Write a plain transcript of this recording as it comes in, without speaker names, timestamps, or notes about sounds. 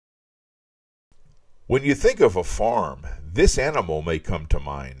When you think of a farm, this animal may come to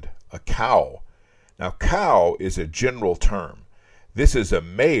mind, a cow. Now, cow is a general term. This is a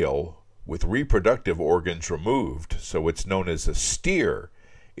male with reproductive organs removed, so it's known as a steer.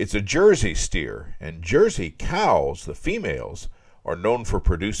 It's a Jersey steer, and Jersey cows, the females, are known for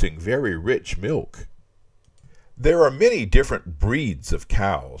producing very rich milk. There are many different breeds of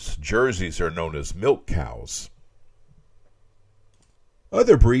cows. Jerseys are known as milk cows.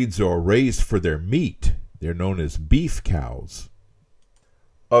 Other breeds are raised for their meat. They're known as beef cows.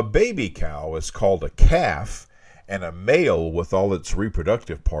 A baby cow is called a calf, and a male with all its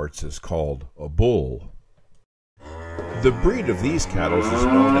reproductive parts is called a bull. The breed of these cattle is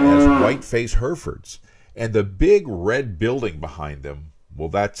known as white-faced Herefords, and the big red building behind them, well,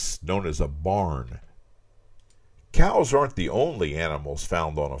 that's known as a barn. Cows aren't the only animals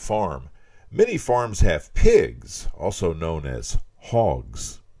found on a farm. Many farms have pigs, also known as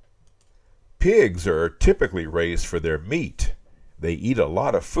hogs. Pigs are typically raised for their meat. They eat a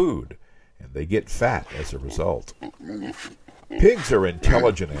lot of food, and they get fat as a result. Pigs are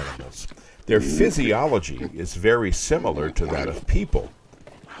intelligent animals. Their physiology is very similar to that of people.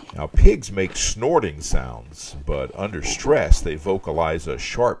 Now, pigs make snorting sounds, but under stress they vocalize a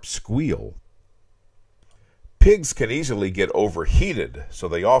sharp squeal. Pigs can easily get overheated, so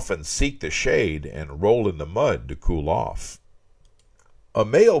they often seek the shade and roll in the mud to cool off. A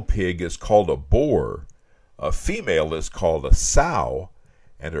male pig is called a boar, a female is called a sow,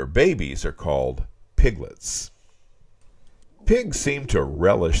 and her babies are called piglets. Pigs seem to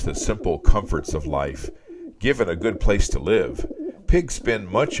relish the simple comforts of life. Given a good place to live, pigs spend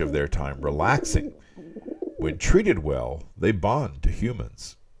much of their time relaxing. When treated well, they bond to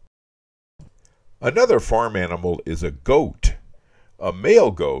humans. Another farm animal is a goat. A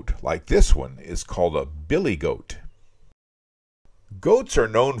male goat, like this one, is called a billy goat. Goats are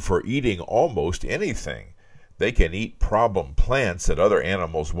known for eating almost anything. They can eat problem plants that other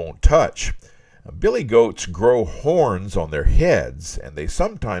animals won't touch. Billy goats grow horns on their heads, and they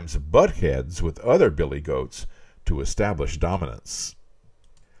sometimes butt heads with other billy goats to establish dominance.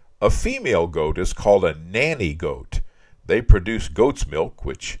 A female goat is called a nanny goat. They produce goat's milk,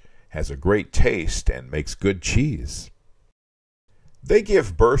 which has a great taste and makes good cheese. They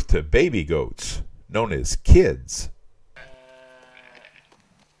give birth to baby goats, known as kids.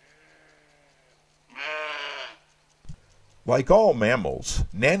 Like all mammals,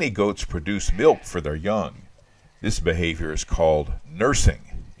 nanny goats produce milk for their young. This behavior is called nursing.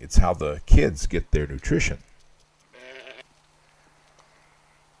 It's how the kids get their nutrition.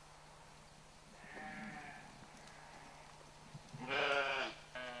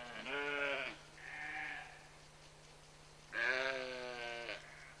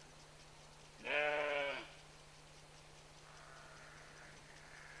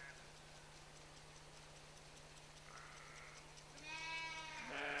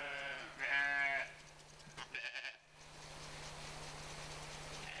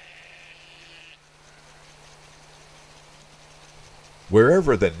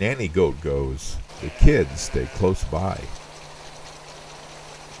 Wherever the nanny goat goes, the kids stay close by.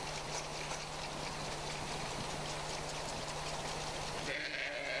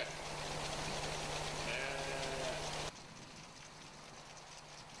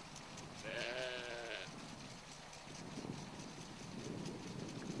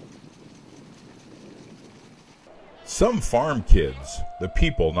 Some farm kids, the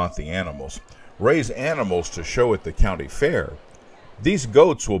people, not the animals, raise animals to show at the county fair. These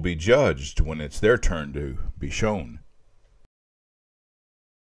goats will be judged when it's their turn to be shown.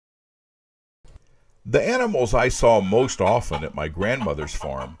 The animals I saw most often at my grandmother's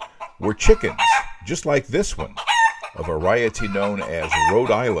farm were chickens, just like this one, a variety known as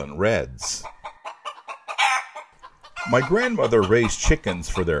Rhode Island Reds. My grandmother raised chickens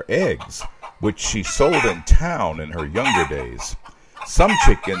for their eggs, which she sold in town in her younger days. Some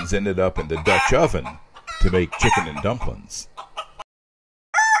chickens ended up in the Dutch oven to make chicken and dumplings.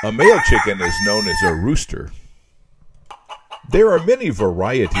 A male chicken is known as a rooster. There are many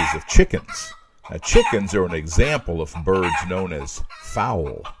varieties of chickens. Now, chickens are an example of birds known as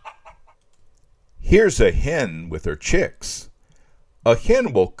fowl. Here's a hen with her chicks. A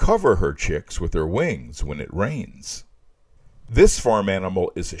hen will cover her chicks with her wings when it rains. This farm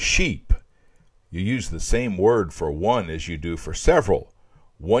animal is a sheep. You use the same word for one as you do for several.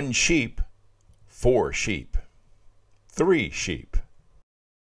 1 sheep, 4 sheep, 3 sheep.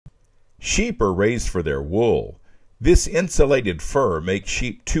 Sheep are raised for their wool. This insulated fur makes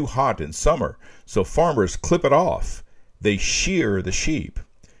sheep too hot in summer, so farmers clip it off. They shear the sheep,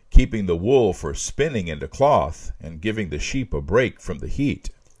 keeping the wool for spinning into cloth and giving the sheep a break from the heat.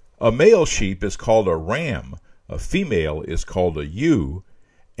 A male sheep is called a ram, a female is called a ewe,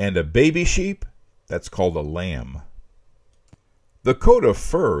 and a baby sheep, that's called a lamb. The coat of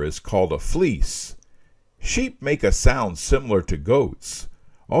fur is called a fleece. Sheep make a sound similar to goats.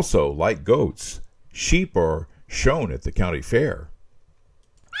 Also, like goats, sheep are shown at the county fair.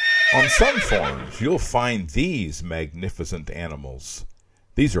 On some farms, you'll find these magnificent animals.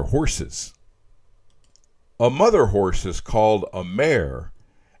 These are horses. A mother horse is called a mare,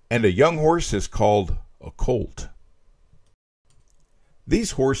 and a young horse is called a colt.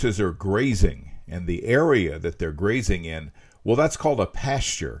 These horses are grazing, and the area that they're grazing in, well, that's called a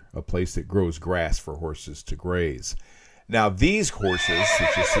pasture, a place that grows grass for horses to graze. Now, these horses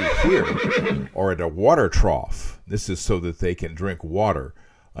that you see here are at a water trough. This is so that they can drink water.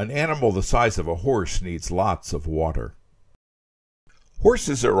 An animal the size of a horse needs lots of water.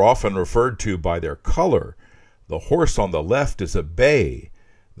 Horses are often referred to by their color. The horse on the left is a bay.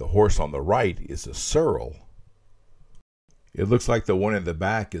 The horse on the right is a sorrel. It looks like the one in the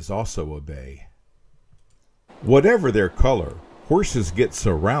back is also a bay. Whatever their color, horses get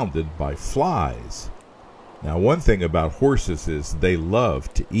surrounded by flies. Now, one thing about horses is they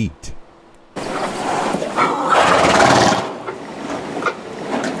love to eat.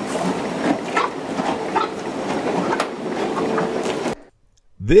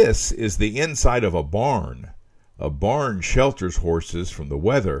 This is the inside of a barn. A barn shelters horses from the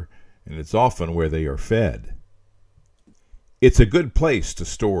weather, and it's often where they are fed. It's a good place to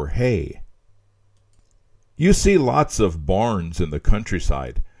store hay. You see lots of barns in the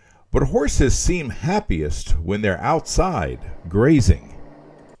countryside, but horses seem happiest when they're outside, grazing.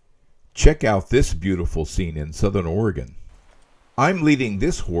 Check out this beautiful scene in southern Oregon. I'm leading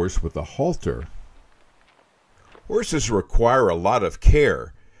this horse with a halter. Horses require a lot of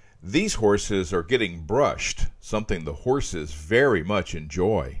care. These horses are getting brushed, something the horses very much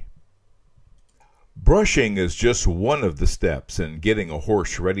enjoy. Brushing is just one of the steps in getting a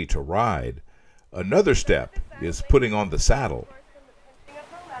horse ready to ride. Another step is putting on the saddle.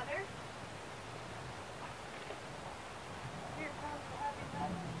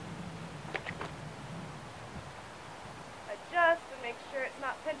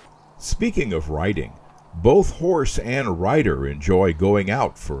 Speaking of riding, both horse and rider enjoy going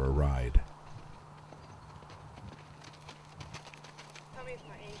out for a ride.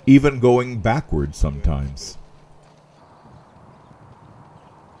 Even going backwards sometimes.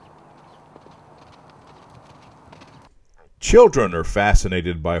 Children are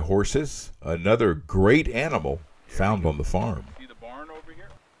fascinated by horses, another great animal found on the farm. See the barn over here?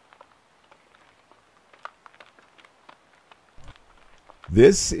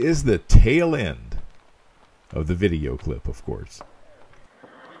 This is the tail end of the video clip, of course.